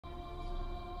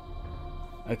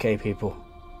Okay people,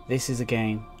 this is a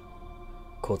game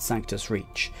called Sanctus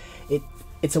Reach.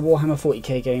 It's a Warhammer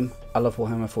 40k game. I love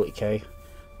Warhammer 40k.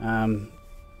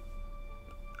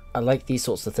 I like these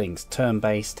sorts of things.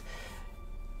 Turn-based,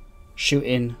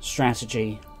 shooting,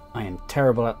 strategy. I am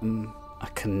terrible at them. I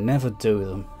can never do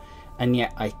them. And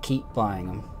yet I keep buying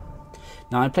them.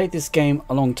 Now I played this game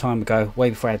a long time ago, way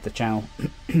before I had the channel.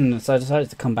 So I decided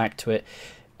to come back to it.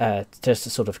 Just to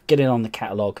sort of get it on the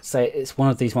catalogue. Say it's one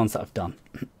of these ones that I've done.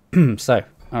 So,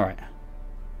 alright.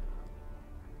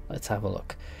 Let's have a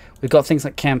look. We've got things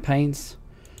like campaigns.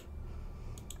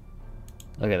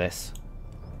 Look at this.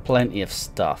 Plenty of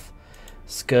stuff.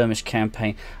 Skirmish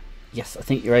campaign. Yes, I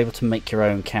think you're able to make your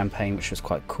own campaign, which was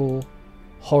quite cool.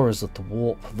 Horrors of the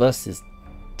Warp versus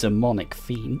Demonic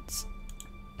Fiends.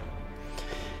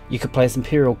 You could play as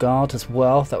Imperial Guard as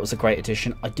well. That was a great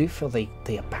addition. I do feel they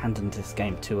abandoned this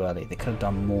game too early. They could have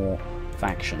done more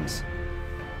factions.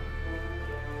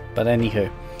 But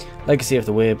anywho, Legacy of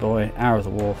the Weird Boy, Hour of the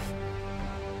Wolf,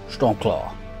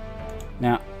 Stormclaw.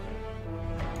 Now,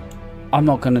 I'm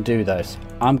not going to do those.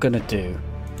 I'm going to do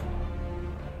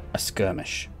a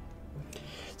skirmish.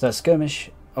 So a skirmish,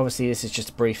 obviously this is just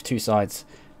a brief 2 sides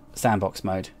sandbox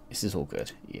mode. This is all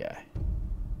good. Yeah.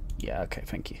 Yeah, okay,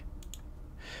 thank you.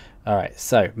 Alright,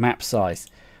 so map size.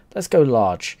 Let's go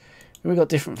large. We've got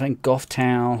different things. Goth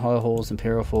Town, High Halls,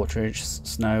 Imperial Fortress,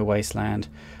 Snow, Wasteland,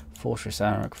 Fortress,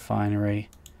 Arak Refinery.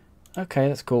 Okay,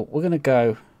 that's cool. We're going to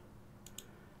go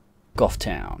Goth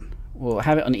Town. We'll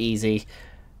have it on easy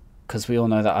because we all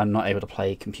know that I'm not able to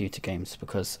play computer games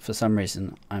because for some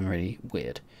reason I'm really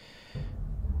weird.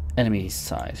 Enemy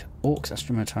side. Orks,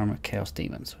 Astromotarma, Chaos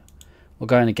Demons. We're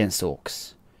going against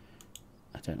Orks.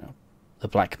 I don't know. The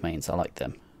Black Mains, I like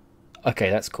them. Okay,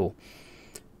 that's cool.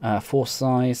 Force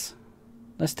size.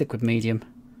 Let's stick with medium.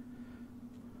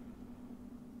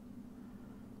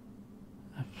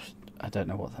 I don't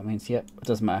know what that means yet. It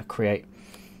doesn't matter. Create.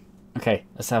 Okay,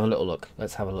 let's have a little look.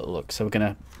 Let's have a little look. So we're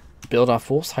going to build our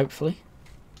force, hopefully.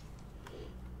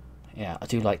 Yeah, I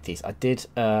do like these. I did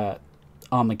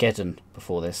Armageddon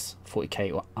before this.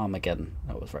 40k Armageddon.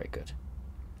 That was very good.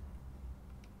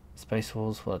 Space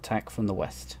Wolves will attack from the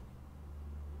west.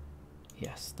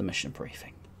 Yes, the mission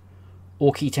briefing.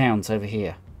 Orky towns over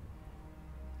here.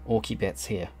 Orky bits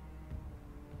here.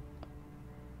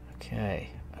 Okay,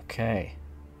 okay.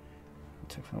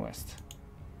 Attack from the west.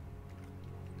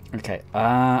 Okay,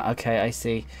 okay, I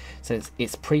see. So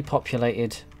it's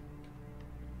pre-populated.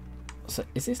 So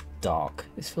is this dark?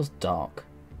 This feels dark.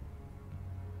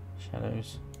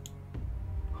 Shadows.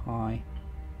 High.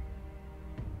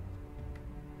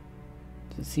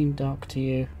 Does it seem dark to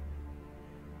you?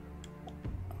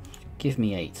 Give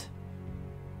me 8.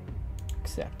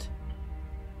 Accept.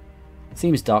 It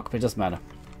seems dark, but it doesn't matter.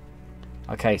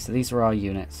 Okay, so these are our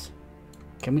units.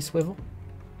 Can we swivel?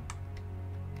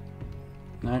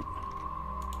 No.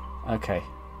 Okay.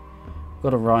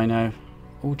 Got a rhino.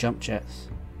 All jump jets.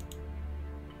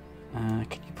 Can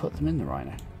you put them in the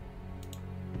rhino?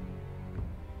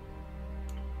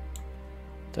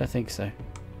 Don't think so.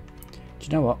 Do you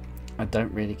know what? I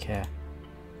don't really care.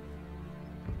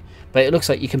 But it looks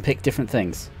like you can pick different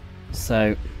things.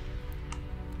 So,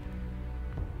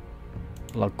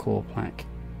 blood core plaque.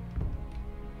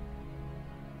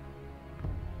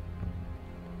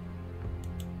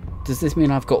 Does this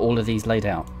mean I've got all of these laid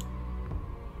out?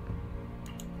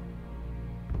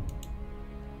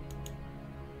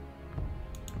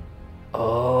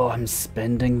 Oh, I'm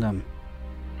spending them.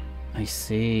 I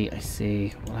see, I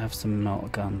see. We'll have some melter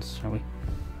guns, shall we?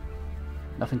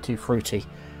 Nothing too fruity.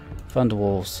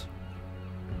 Thunderwalls.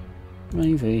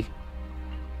 Maybe.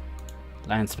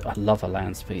 I love a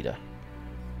land speeder.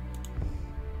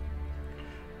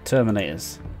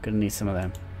 Terminators. Gonna need some of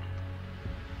them.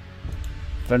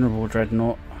 Venerable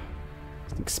Dreadnought.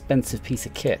 It's an expensive piece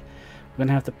of kit. We're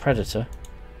gonna have the Predator.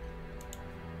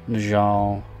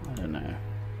 Najal. I don't know.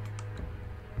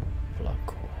 Blood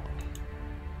Core.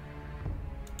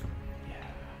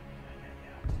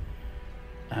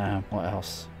 Yeah. What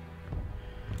else?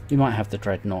 We might have the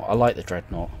Dreadnought. I like the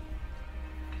Dreadnought.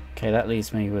 Okay, that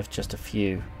leaves me with just a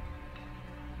few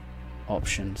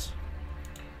options.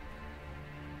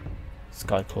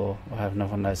 Skyclaw. We'll have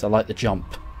another one of those. I like the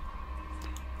jump.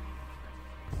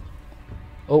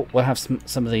 Oh, we'll have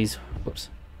some of these. Whoops.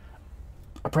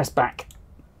 I press back.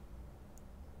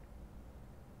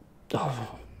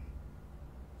 Oh.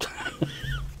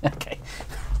 Okay.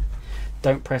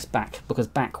 Don't press back, because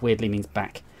back weirdly means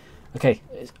back. Okay.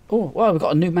 Oh, well, we've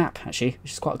got a new map, actually,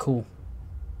 which is quite cool.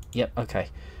 Yep, okay.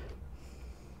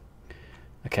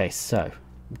 Okay, so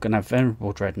we're going to have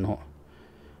Venerable Dreadnought.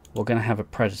 We're going to have a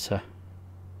Predator.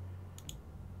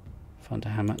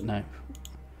 Thunderhammer, no.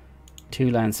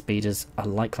 2 land speeders. I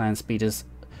like land speeders.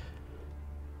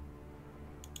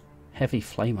 Heavy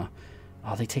flamer.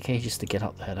 Oh, they take ages to get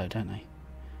up there though, don't they?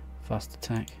 Fast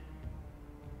attack.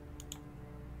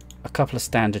 A couple of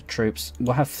standard troops.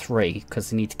 We'll have 3 because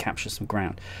they need to capture some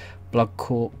ground. Blood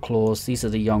claws. These are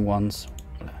the young ones.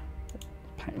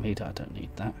 Pack leader. I don't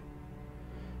need that.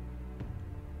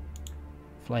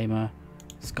 Flamer.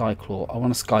 Skyclaw. I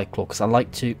want a Skyclaw because I like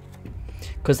to.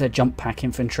 Because they're jump pack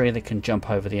infantry, they can jump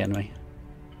over the enemy.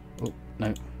 Oh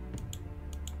no.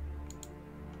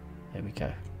 There we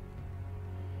go.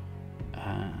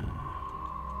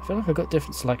 I feel like I got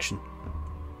different selection.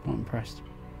 Not impressed.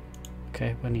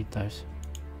 Okay, we need those.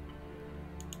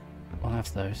 I'll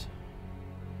have those.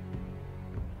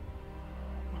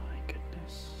 My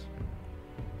goodness.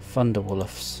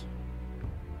 Thunderwolves.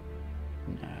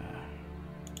 No.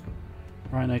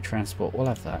 Rhino transport. We'll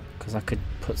have that because I could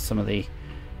put some of the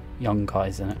young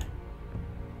guys in it.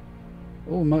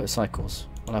 Oh, motorcycles.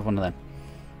 We'll have one of them.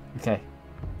 Okay.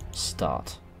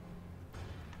 Start.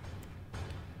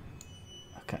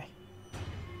 Okay.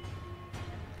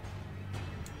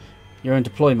 You're in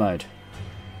deploy mode.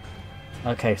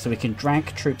 Okay, so we can drag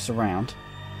troops around.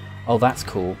 Oh, that's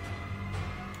cool.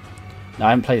 Now, I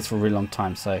haven't played this for a really long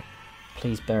time, so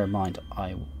please bear in mind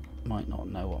I might not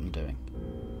know what I'm doing.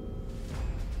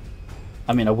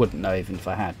 I mean, I wouldn't know even if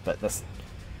I had, but let's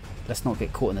not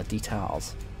get caught in the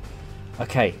details.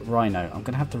 Okay, Rhino. I'm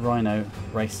going to have the Rhino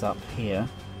race up here.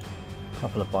 A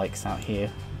couple of bikes out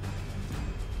here.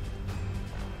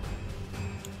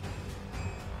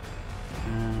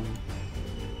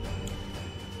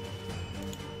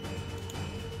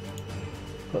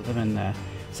 Put them in there.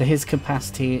 So his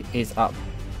capacity is up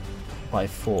by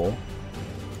 4.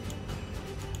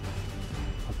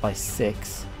 Up by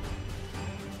 6.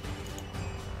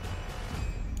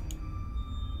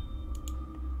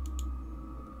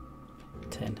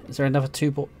 Is there another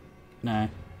 2 ball? No.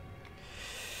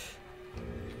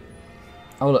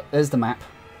 Oh look, there's the map.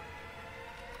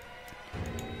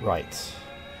 Right.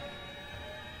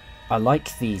 I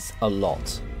like these a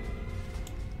lot.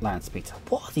 Land speeder.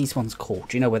 What are these ones called?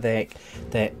 Do you know where they're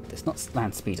it's not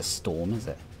land speeder storm, is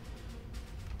it?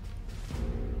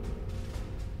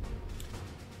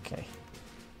 Okay.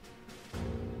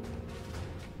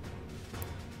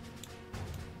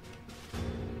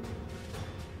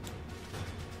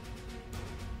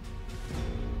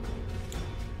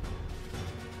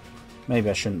 Maybe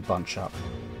I shouldn't bunch up.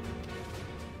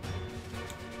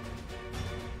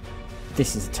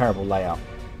 This is a terrible layout.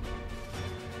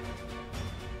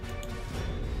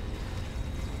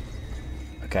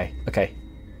 Okay, okay.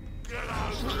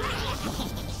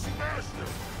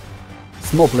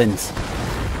 Smoblins.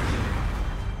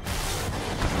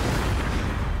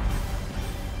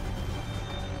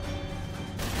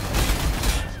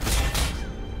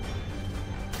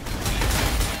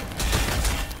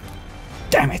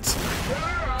 Damn it!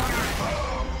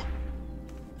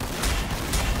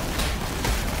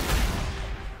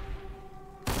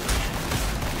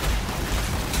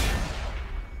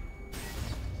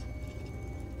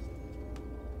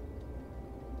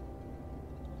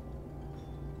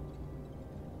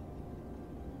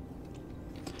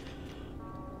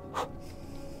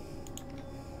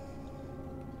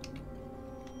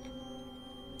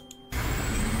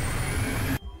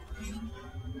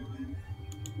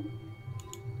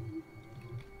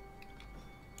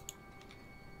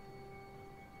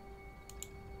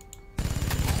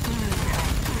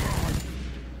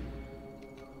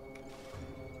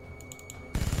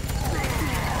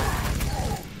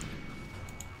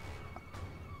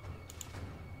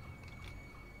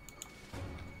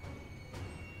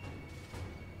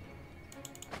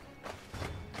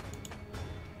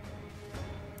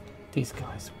 These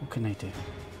guys, what can they do?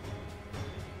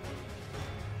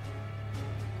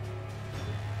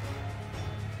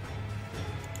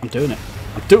 I'm doing it.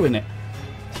 I'm doing it.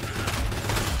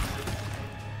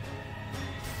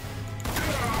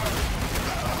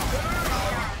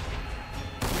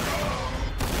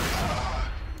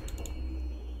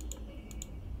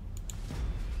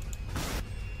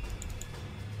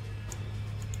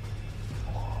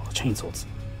 Oh, chainswords.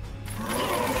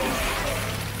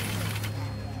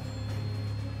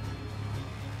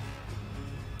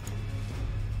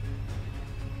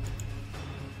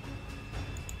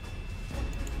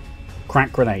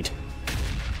 Crack grenade.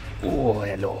 Oh,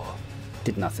 hello.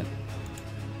 Did nothing.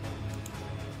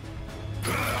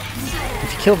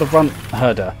 If you kill the runt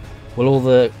herder, will all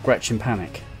the Gretchen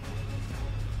panic?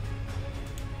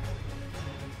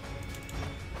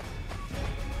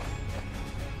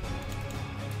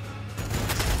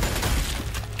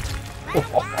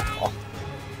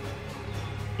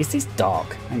 Is this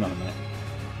dark? Hang on a minute.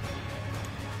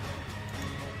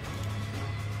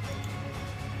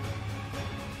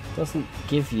 Doesn't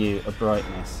give you a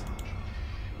brightness.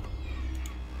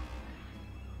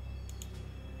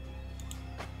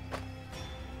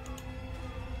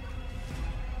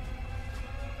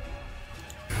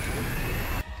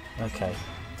 Okay,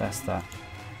 that's that.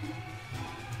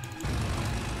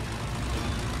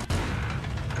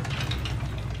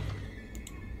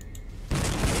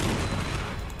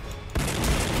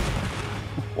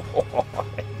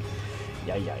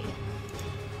 Yay.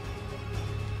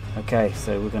 Okay,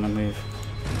 so we're going to move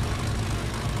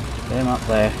them up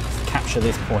there, capture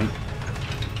this point.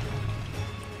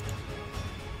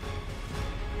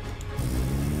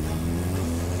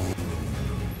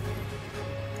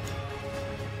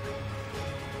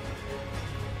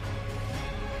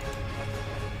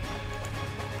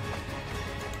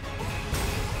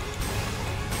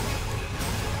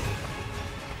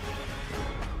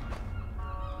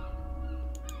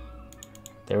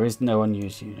 There is no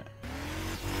unused unit.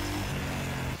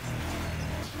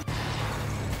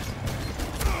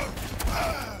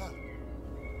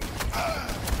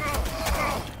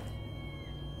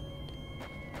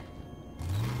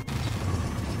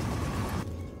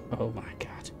 Oh my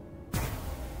god.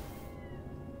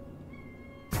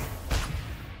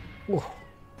 Whoa.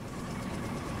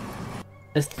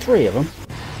 There's 3 of them.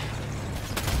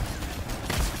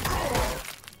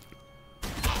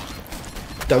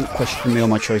 Don't question me on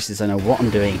my choices, I know what I'm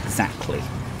doing exactly.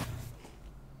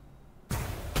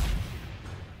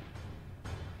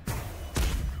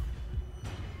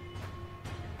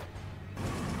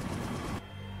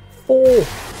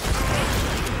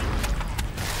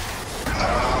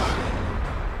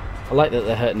 I like that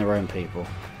they're hurting their own people.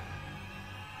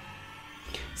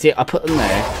 See, I put them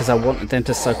there because I wanted them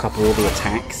to soak up all the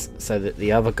attacks so that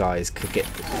the other guys could get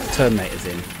Terminators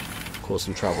in, cause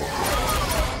some trouble.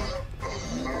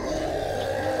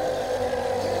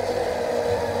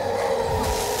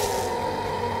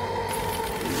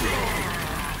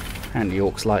 And the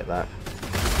orcs like that.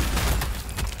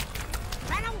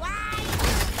 Run away!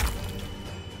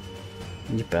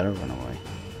 You better run away.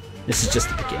 This is just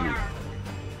the beginning.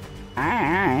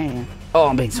 Oh,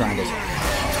 I'm being surrounded.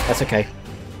 That's okay.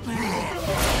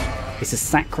 It's a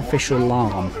sacrificial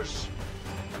lamb.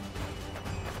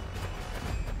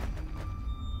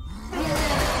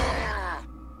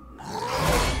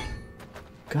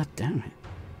 God damn it.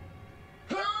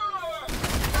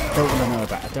 I don't want to know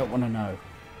about it. I don't want to know.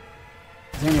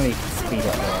 Is there any way you can speed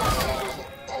up there?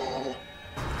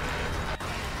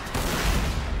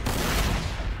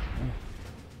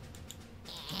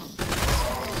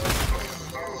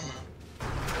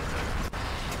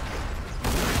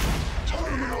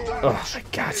 Oh my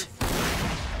god.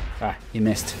 Ah, you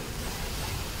missed.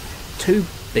 2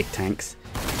 big tanks.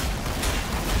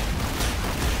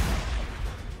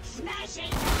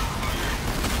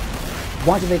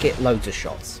 Why do they get loads of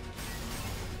shots?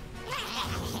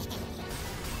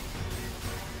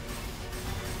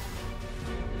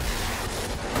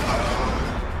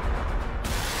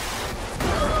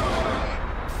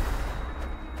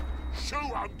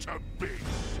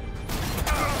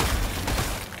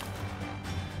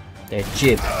 Their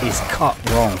jib is cut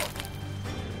wrong.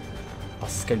 I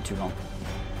was going too long.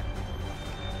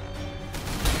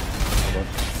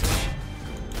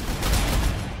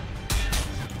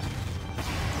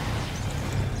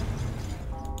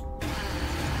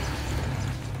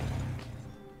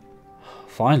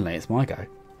 Finally, it's my go.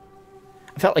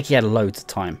 I felt like he had loads of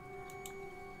time.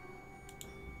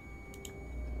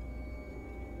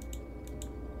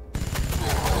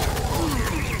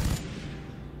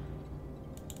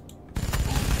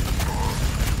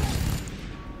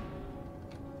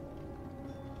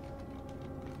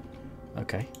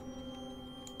 Okay.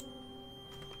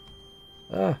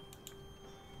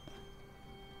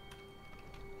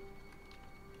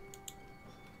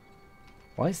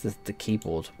 Why is the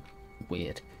keyboard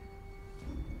weird?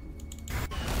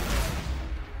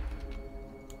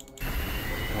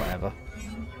 Whatever.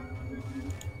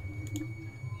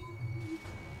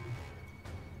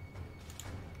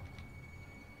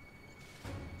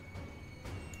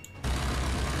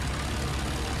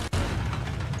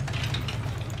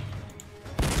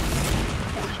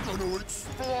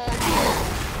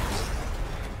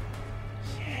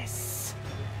 Yes.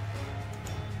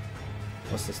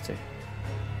 What's this do?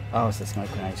 Oh, it's a smoke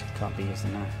grenade. Can't be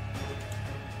using that.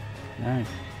 No.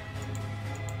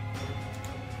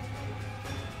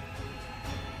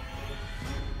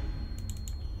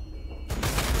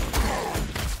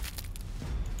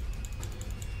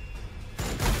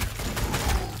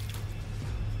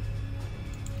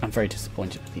 I'm very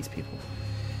disappointed with these people.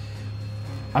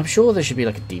 I'm sure there should be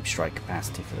like a deep strike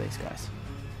capacity for these guys.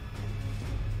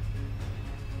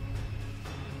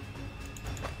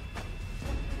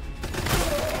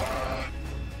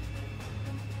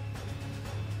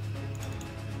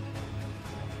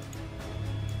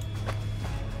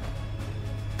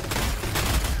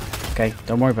 Okay,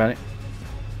 don't worry about it.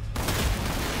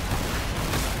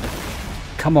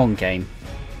 Come on, game.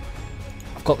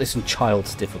 I've got this on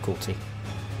child's difficulty.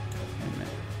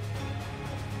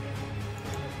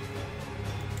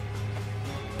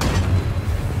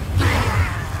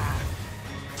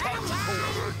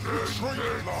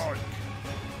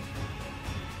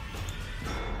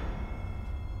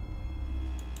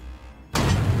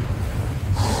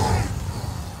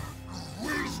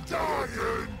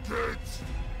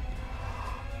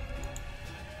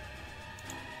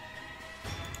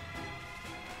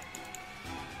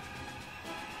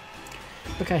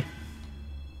 Okay.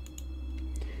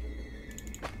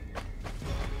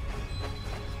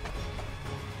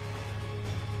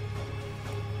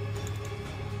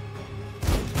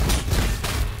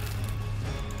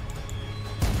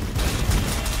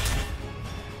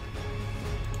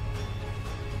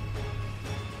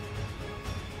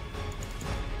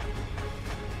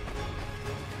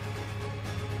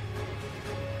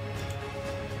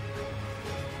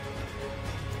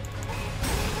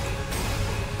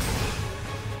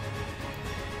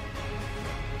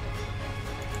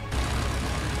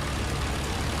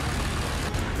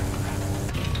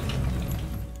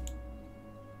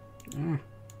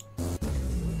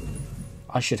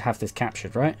 I should have this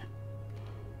captured, right?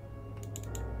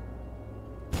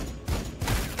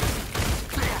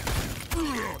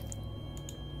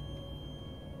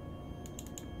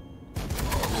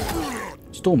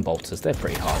 Storm bolters, they're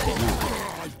pretty hard hitting,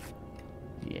 aren't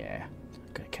they? Yeah,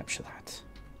 I'm gonna capture that.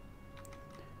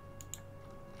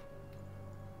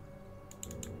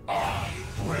 I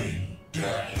bring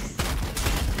death.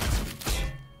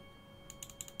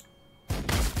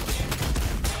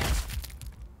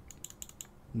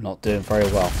 Not doing very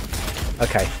well.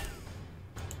 Okay.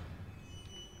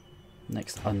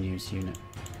 Next unused unit.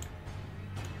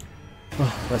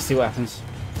 Oh, let's see what happens.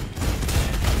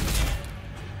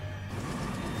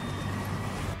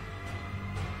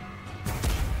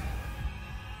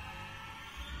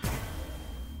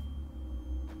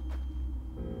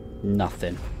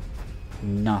 Nothing.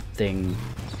 Nothing.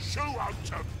 I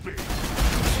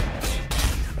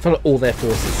feel like all their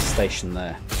forces are stationed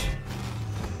there.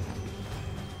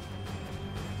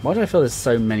 Why do I feel there's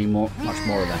so many more, much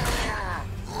more of them?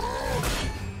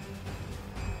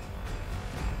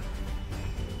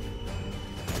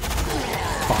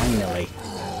 Finally.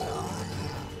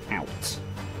 Out.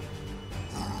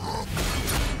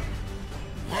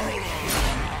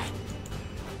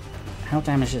 How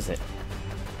damaged is it?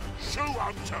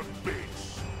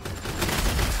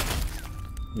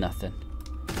 Nothing.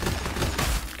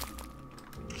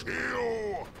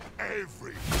 Kill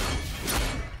everything.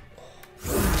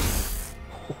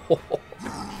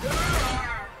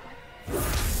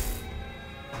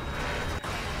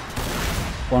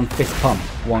 One fist pump,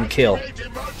 one kill. Am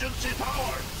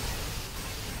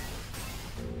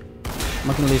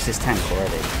I going to lose this tank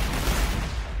already?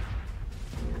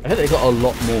 I think they got a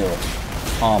lot more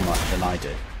armor than I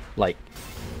do. Like,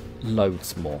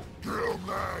 loads more.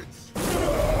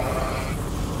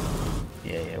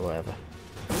 Yeah, whatever.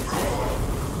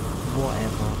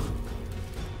 Whatever.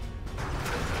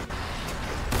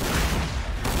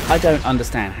 I don't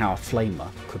understand how a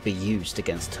flamer could be used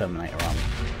against Terminator armor.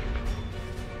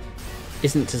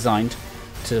 Isn't designed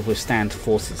to withstand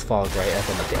forces far greater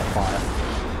than a bit of fire.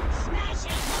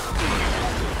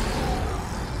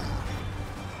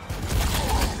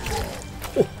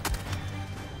 Oh.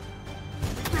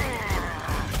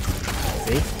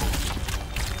 See?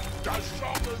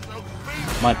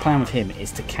 My plan with him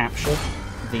is to capture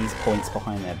these points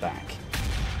behind their back.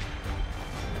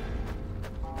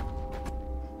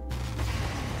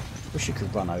 Wish you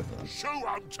could run over them.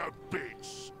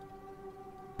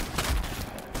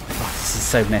 Oh, this is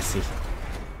so messy.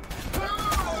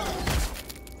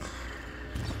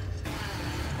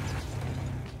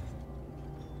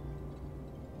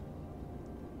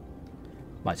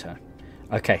 My turn.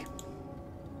 Okay.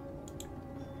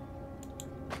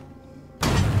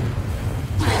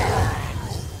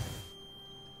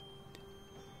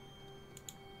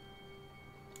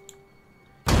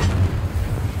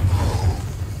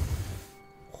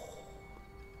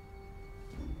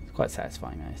 Quite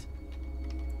satisfying, guys.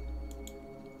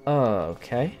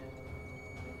 Okay.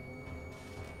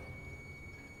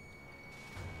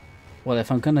 Well,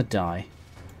 if I'm gonna die,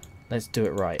 let's do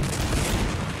it right.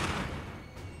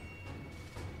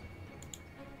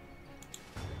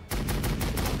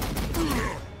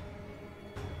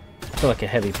 feel like a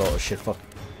heavy bolter should fuck.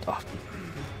 Oh.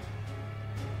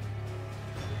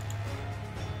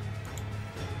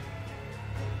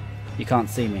 You can't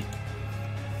see me.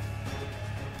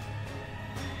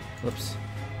 Whoops.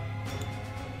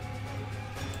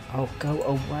 Oh, go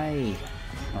away.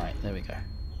 Alright, there we go.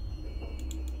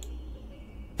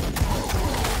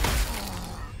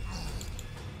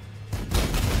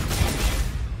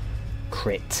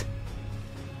 Crit.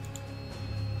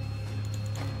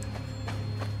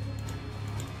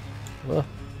 Whoa.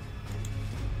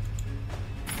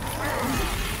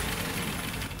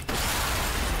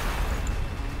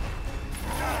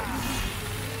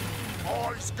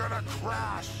 Oh, he's gonna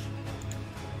crash.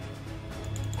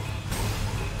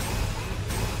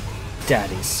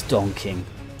 Daddy's stonking.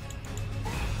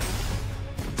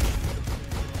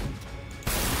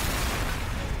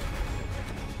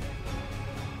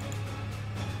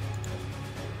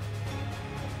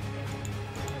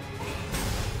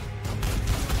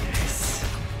 Yes.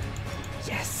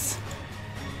 Yes.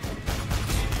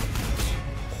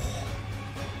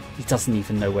 He doesn't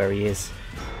even know where he is.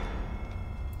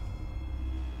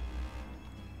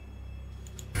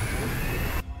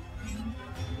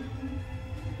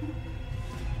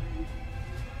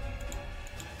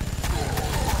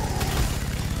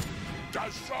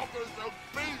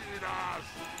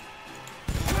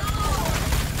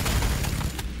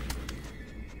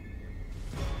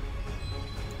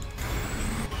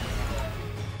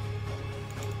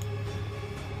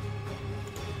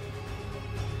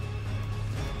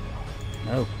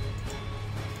 No.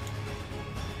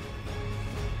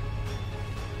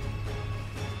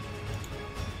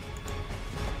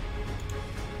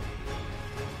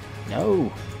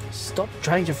 No. Stop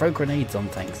trying to throw grenades on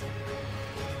things.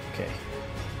 Okay.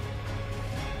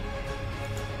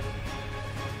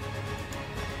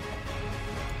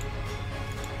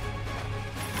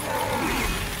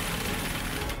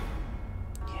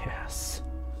 Yes.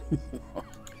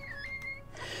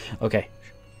 Okay.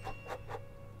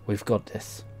 We've got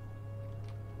this.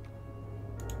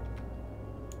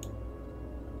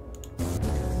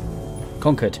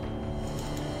 Conquered.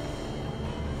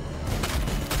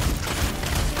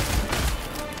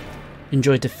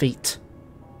 Enjoy defeat,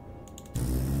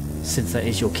 since that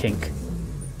is your kink.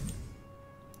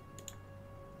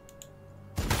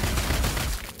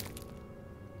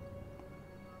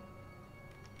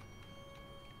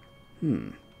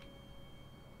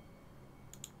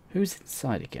 Who's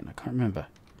inside again? I can't remember.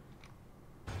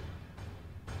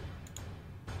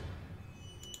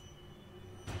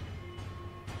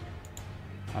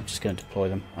 I'm just going to deploy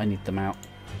them. I need them out.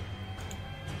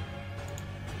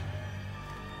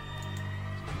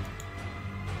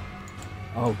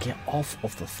 Oh, get off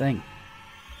of the thing.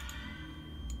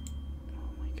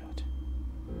 Oh my god.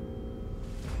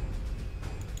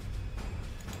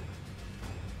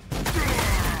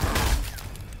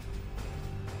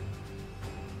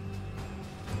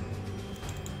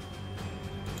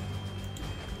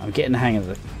 I'm getting the hang of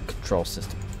the control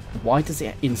system. Why does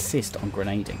it insist on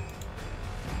grenading?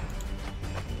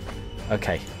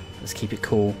 Okay, let's keep it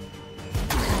cool.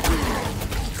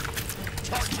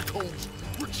 Tacticals,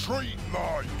 retreat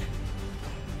like.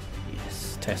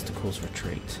 Yes, testicles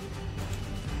retreat.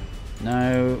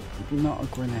 No, not a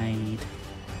grenade.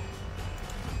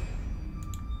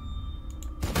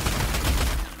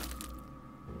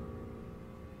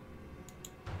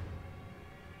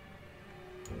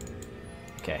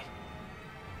 Okay.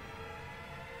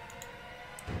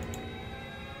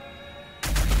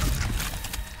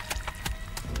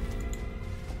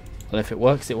 Well, if it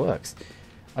works, it works.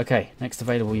 Okay, next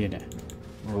available unit.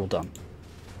 We're all done.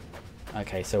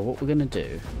 Okay, so what we're going to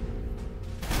do...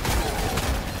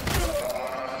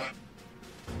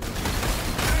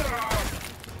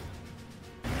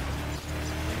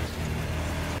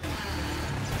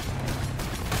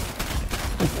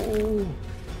 Ooh.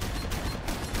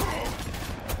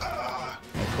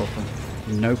 No problem.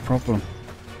 No problem.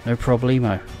 No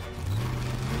problemo.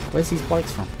 Where's these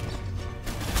bikes from?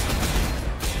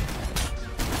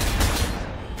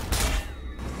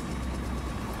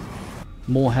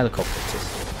 More helicopters.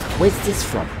 Where's this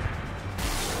from?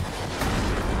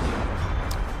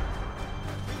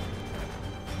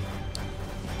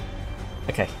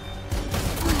 Okay.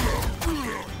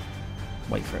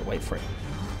 Wait for it, wait for it.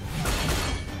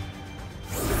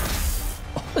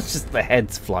 Oh, it's just the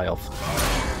heads fly off.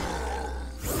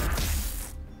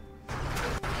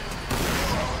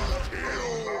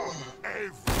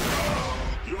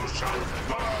 You shall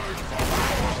burn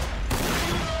forever.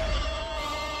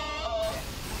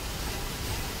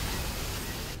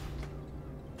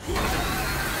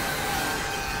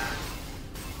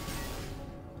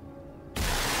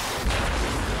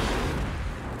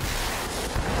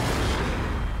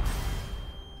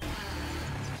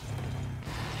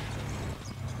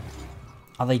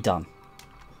 Are they done?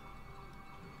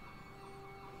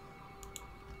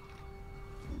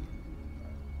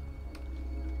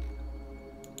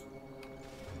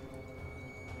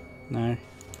 No.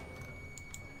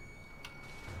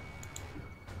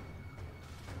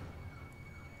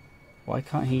 Why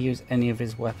can't he use any of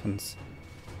his weapons?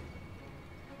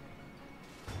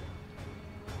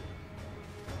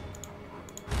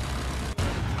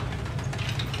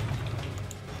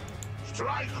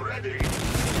 Strike ready.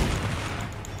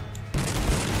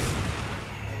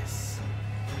 Yes.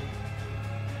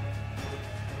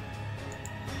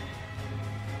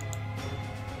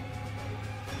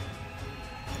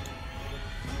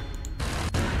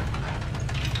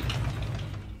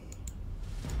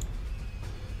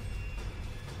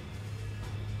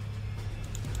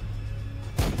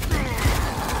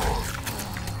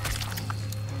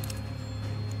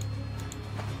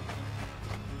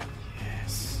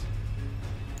 Yes.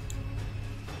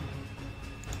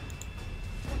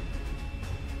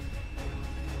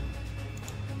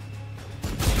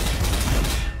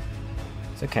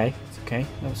 It's okay. It's okay.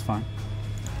 That was fine.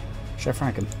 Should I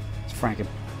frag him? Let's frag him.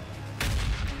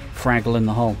 Fraggle in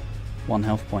the hole. 1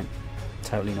 health point.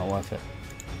 Totally not worth it.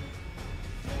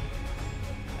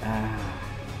 Ah.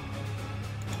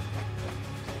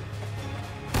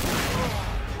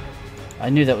 I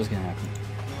knew that was going to happen.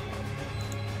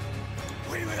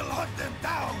 We will hunt them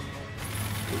down.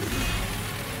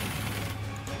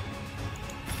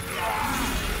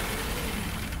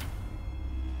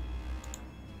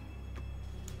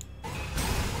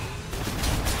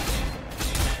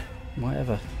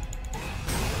 Whatever.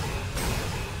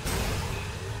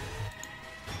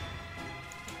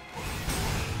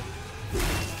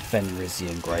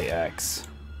 Fenrisian Great Axe.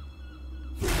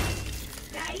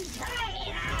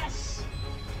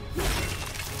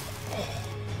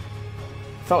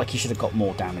 Felt like he should have got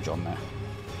more damage on there.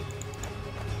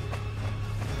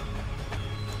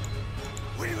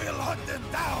 We will hunt them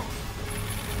down.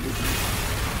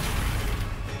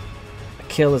 A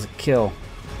kill is a kill.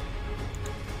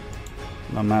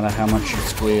 No matter how much you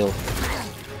squeal.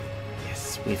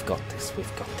 Yes, we've got this,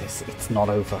 we've got this. It's not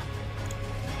over.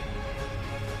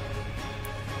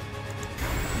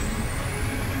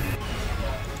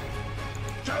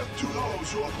 Death to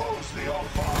those who oppose the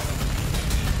All-Father.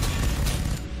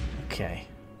 Okay.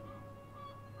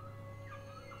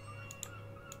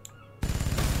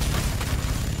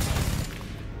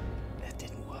 That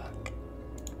didn't work.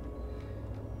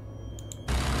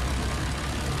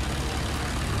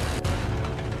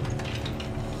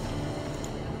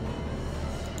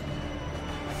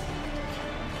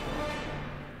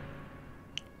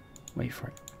 Wait for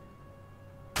it.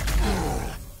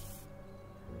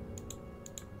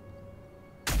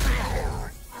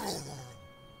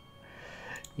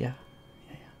 Yeah.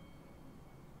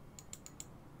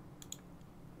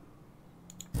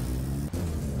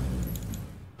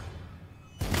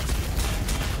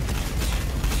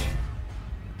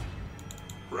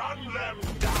 Run them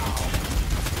down.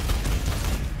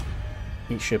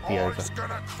 It should be over. It's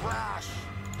gonna crash.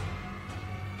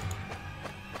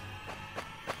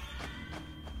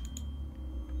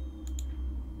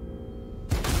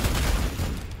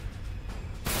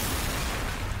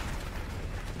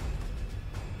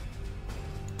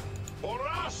 For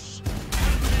us,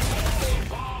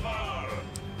 All-Father.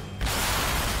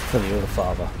 For the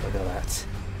All-Father. Look at that.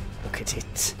 Look at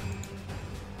it.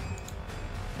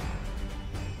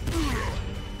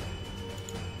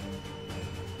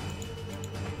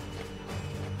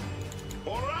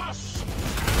 For us,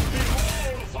 the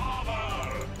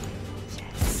All-Father.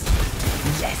 Yes.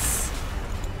 Yes.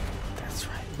 That's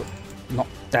right. Look,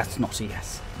 that's not a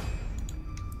yes.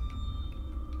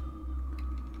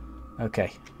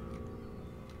 Okay.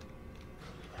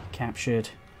 Captured.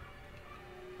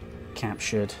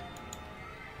 Captured.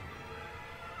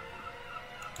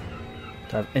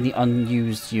 Do I have any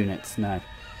unused units? No.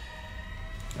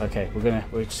 Okay,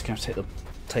 we're just gonna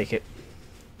take it.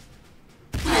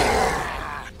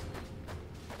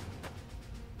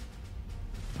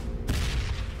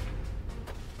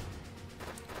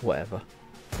 Whatever.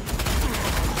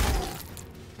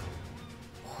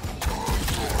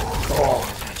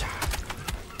 Oh.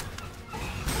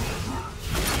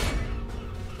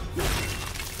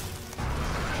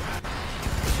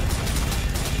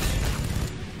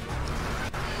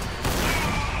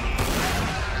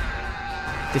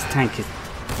 This tank is...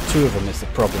 2 of them is the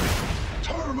problem.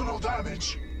 Terminal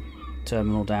damage.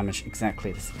 Terminal damage,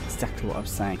 exactly. This is exactly what I was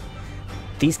saying.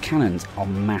 These cannons are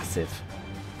massive.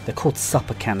 They're called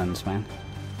supper cannons, man.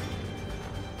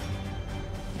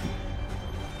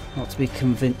 Not to be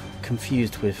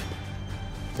confused with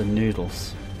the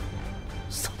noodles.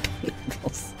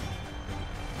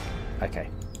 Okay.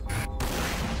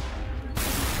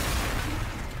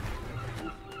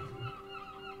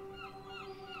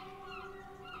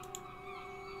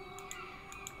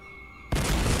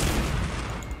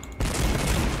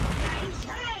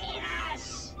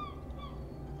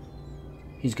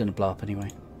 He's going to blow up anyway.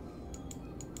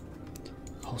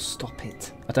 Oh, stop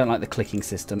it. I don't like the clicking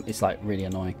system. It's like really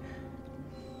annoying.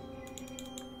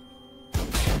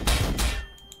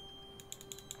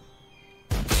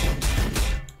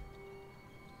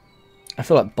 I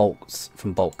feel like bolts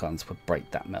from bolt guns would break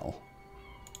that metal.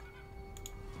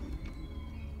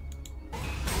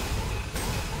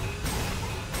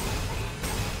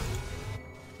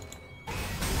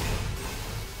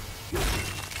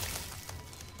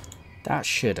 That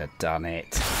should have done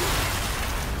it.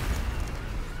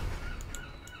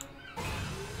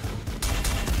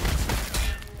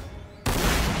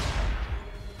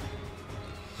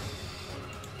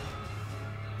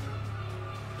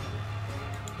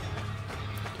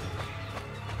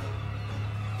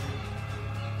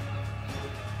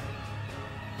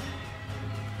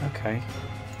 Okay.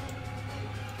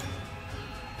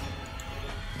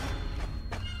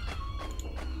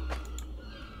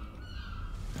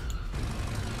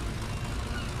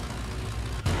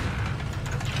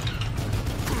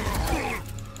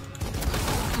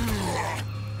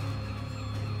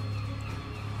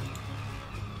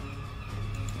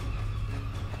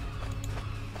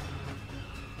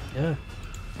 Yeah.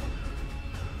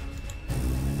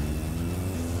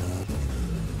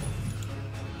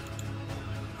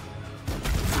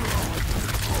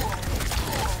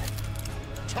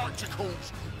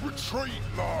 Tacticals, retreat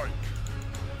like.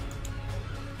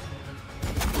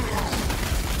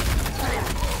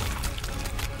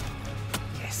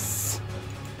 Yes.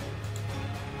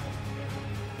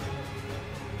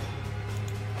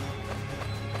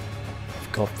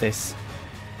 I've got this.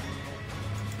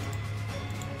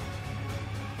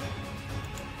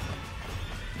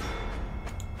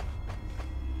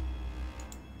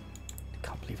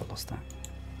 Can't believe I lost that.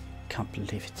 Can't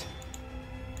believe it.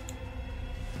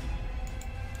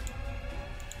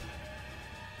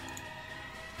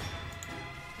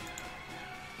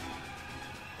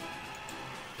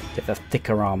 Get the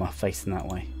thicker armour facing that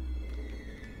way.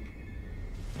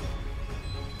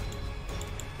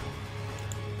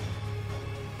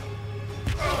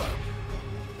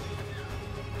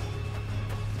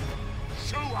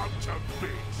 Show out to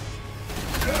bits.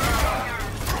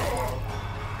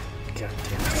 God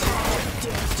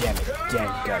damn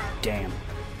it. God damn.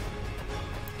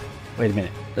 Wait a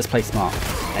minute. Let's play smart.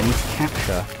 I need to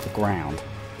capture the ground.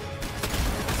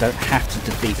 I don't have to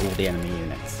defeat all the enemy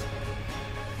units.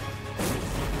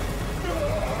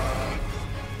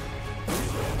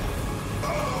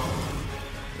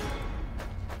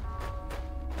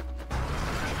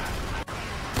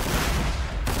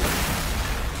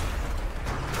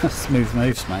 Smooth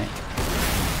moves, mate.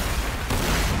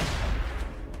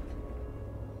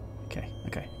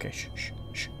 Okay, shh.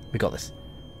 We got this.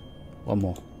 One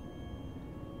more.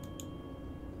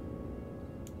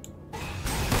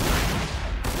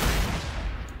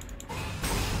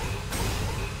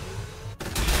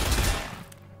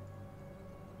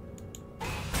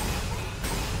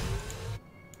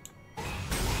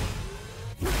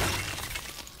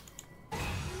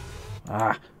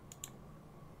 Ah.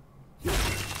 I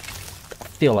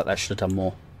feel like that should have done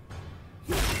more.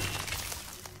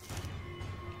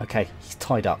 Okay, he's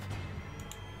tied up.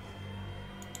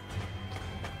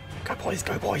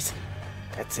 Go boys.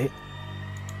 That's it.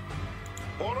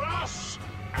 For us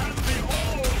and the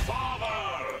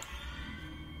All-Father.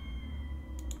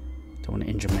 Don't want to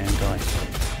injure my own guy.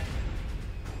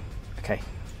 Okay.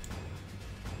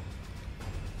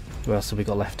 Who else have we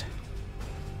got left?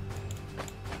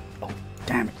 Oh,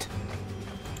 damn it.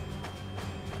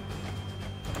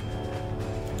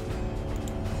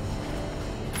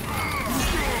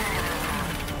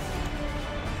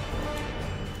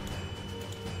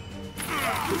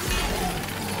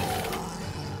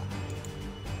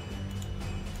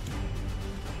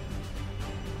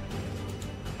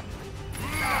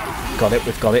 Got it,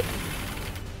 we've got it.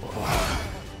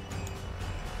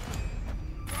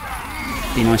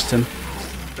 Be nice to them.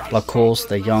 Blood cores,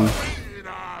 they're young.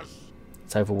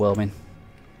 It's overwhelming.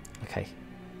 Okay.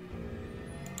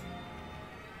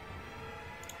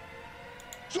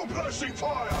 Suppressing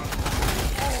fire.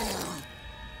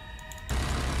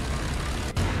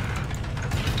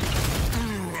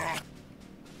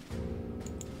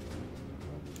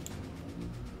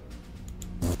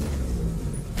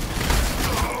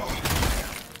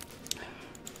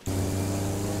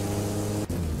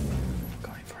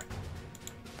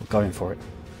 Going for it.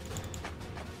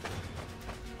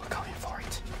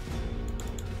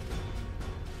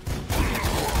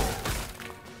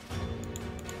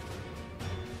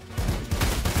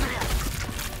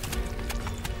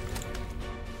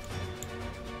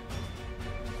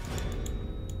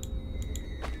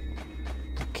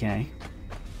 Okay.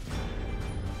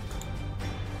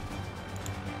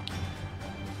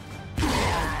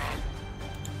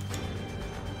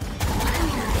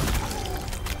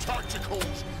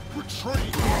 Tacticals,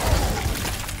 retreat!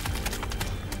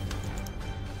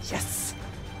 Yes!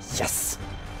 Yes!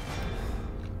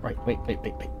 Right, wait.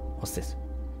 What's this?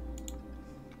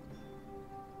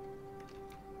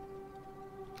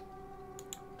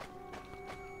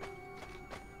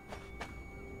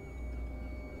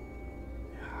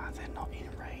 They're not in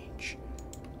range.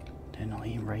 They're not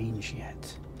in range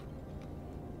yet.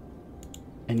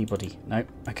 Anybody? No?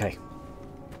 Okay.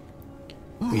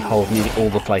 We hold nearly all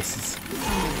the places.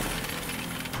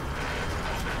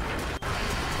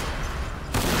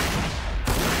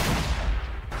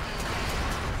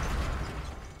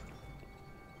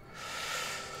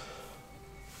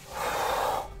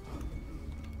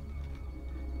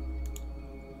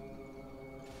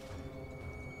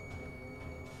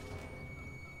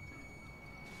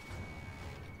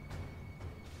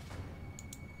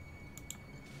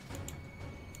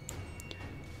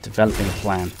 Developing a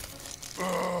plan.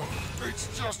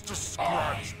 It's just a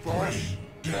scratch, boss.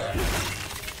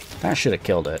 That should have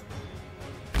killed it.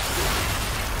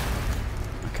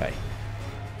 Okay.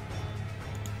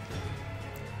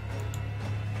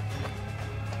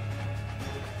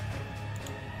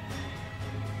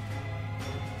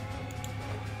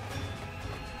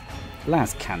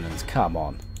 Las cannons, come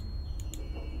on.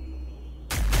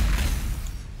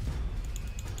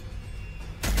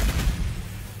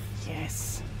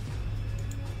 Yes.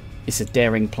 It's a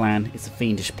daring plan, it's a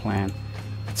fiendish plan,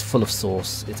 it's full of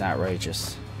sauce, it's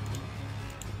outrageous.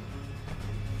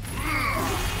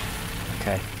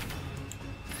 Okay.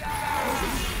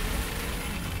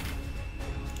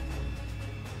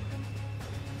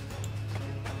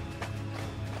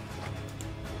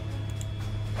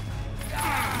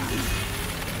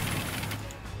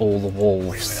 All the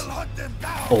wolves,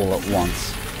 all at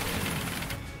once.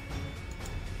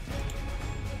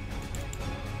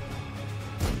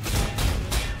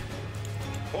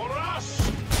 For us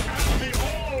and the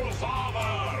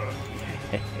All-Father!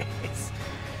 Yes.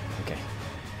 Okay.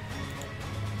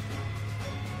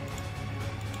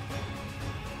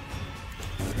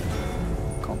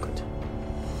 Conquered.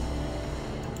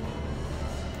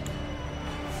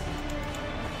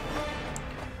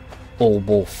 All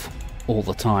wolf, all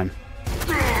the time.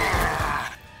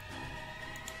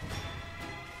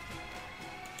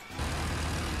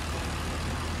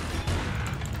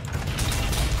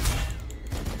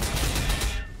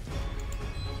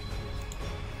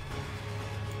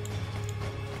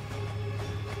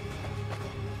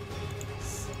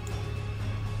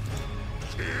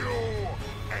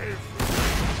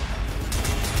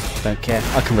 Don't care.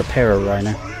 I can repair a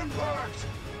rhino.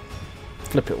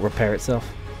 Flip it will repair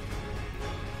itself.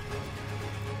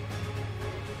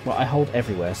 Well, I hold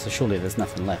everywhere, so surely there's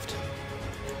nothing left.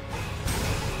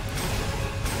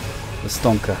 The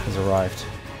stonker has arrived.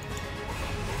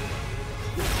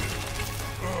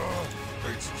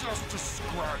 It's just a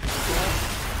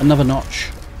scratch. Another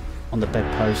notch on the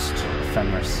bedpost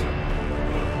ephemeris.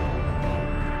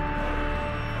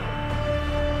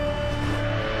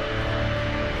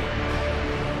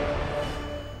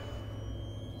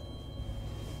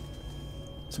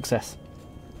 Success.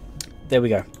 There we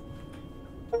go.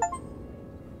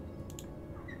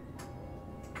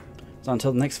 So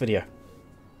until the next video,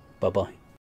 bye bye.